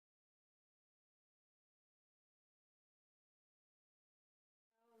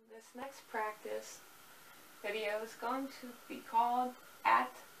This next practice video is going to be called At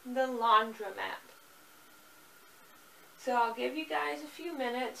the Laundromat. So I'll give you guys a few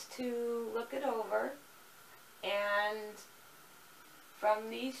minutes to look it over, and from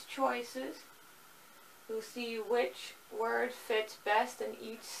these choices you'll see which word fits best in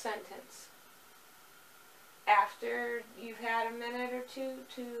each sentence. After you've had a minute or two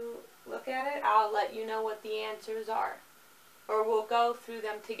to look at it, I'll let you know what the answers are, or we'll go through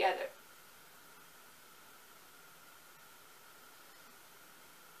them together.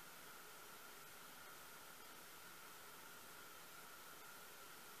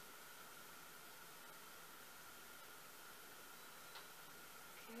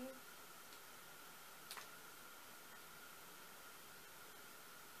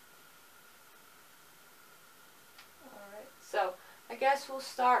 So, I guess we'll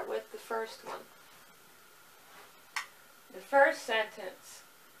start with the first one. The first sentence,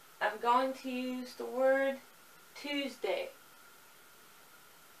 I'm going to use the word Tuesday.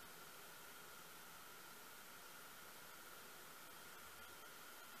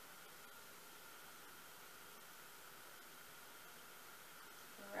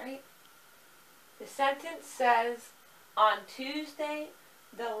 Alright? The sentence says, on Tuesday,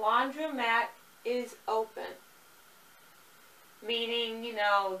 the laundromat is open. Meaning, you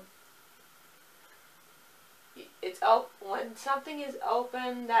know, it's when something is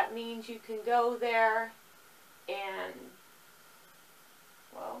open, that means you can go there and,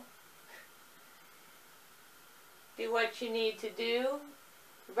 well, do what you need to do,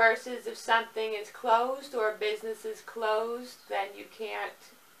 versus if something is closed or a business is closed, then you can't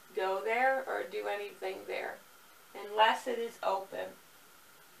go there or do anything there unless it is open.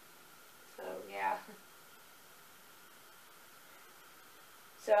 So, yeah.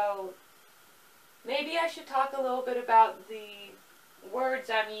 So, maybe I should talk a little bit about the words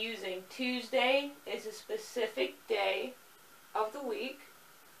I'm using. Tuesday is a specific day of the week.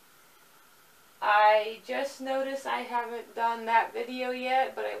 I just noticed I haven't done that video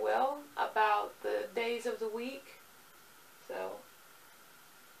yet, but I will, about the days of the week. So,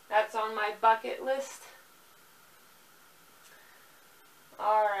 that's on my bucket list.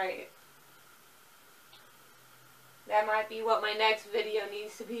 Alright. That might be what my next video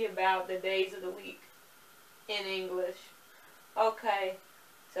needs to be about, the days of the week in English. Okay,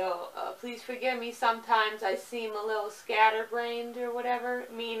 so please forgive me, sometimes I seem a little scatterbrained or whatever,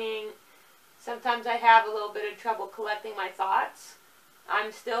 meaning sometimes I have a little bit of trouble collecting my thoughts.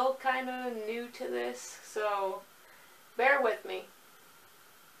 I'm still kind of new to this, so bear with me.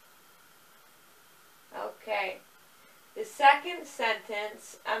 Okay, the second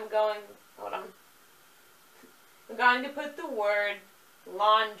sentence, I'm going to put the word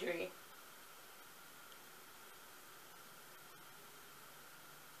laundry.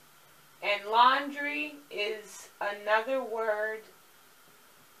 And laundry is another word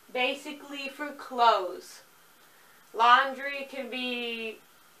basically for clothes. Laundry can be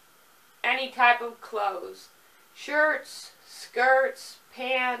any type of clothes. Shirts, skirts,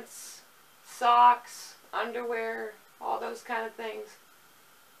 pants, socks, underwear, all those kind of things.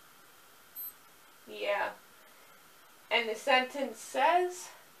 Yeah. And the sentence says,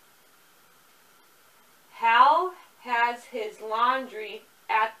 Hal has his laundry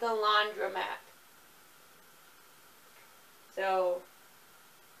at the laundromat. So,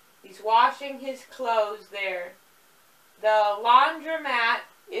 he's washing his clothes there. The laundromat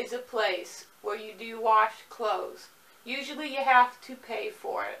is a place where you do wash clothes. Usually you have to pay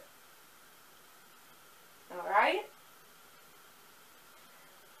for it. Alright?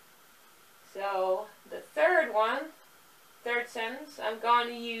 So, the third sentence, I'm going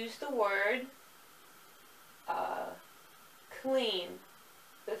to use the word clean,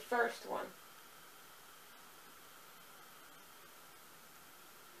 the first one.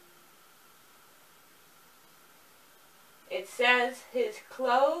 It says his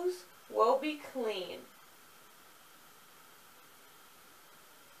clothes will be clean.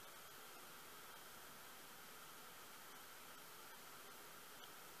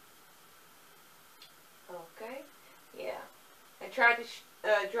 Okay, yeah. I tried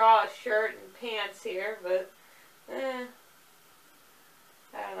to draw a shirt and pants here, but, I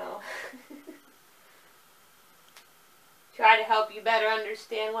don't know. Try to help you better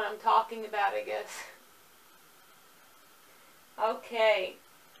understand what I'm talking about, I guess. Okay,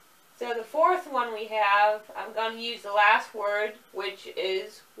 so the fourth one we have, I'm going to use the last word, which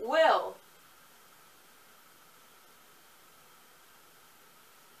is will.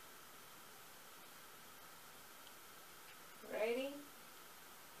 Ready?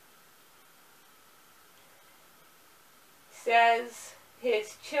 Says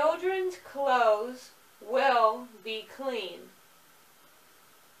his children's clothes will be clean.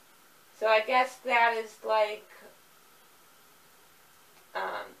 So I guess that is like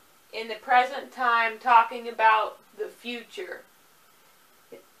in the present time talking about the future.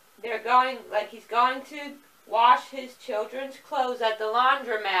 They're going, like he's going to wash his children's clothes at the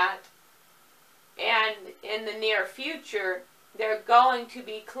laundromat, and in the near future they're going to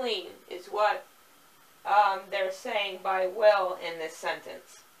be clean, is what they're saying by will in this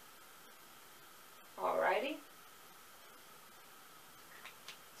sentence. Alrighty.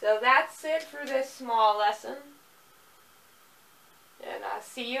 So that's it for this small lesson. And I'll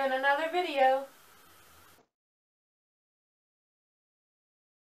see you in another video.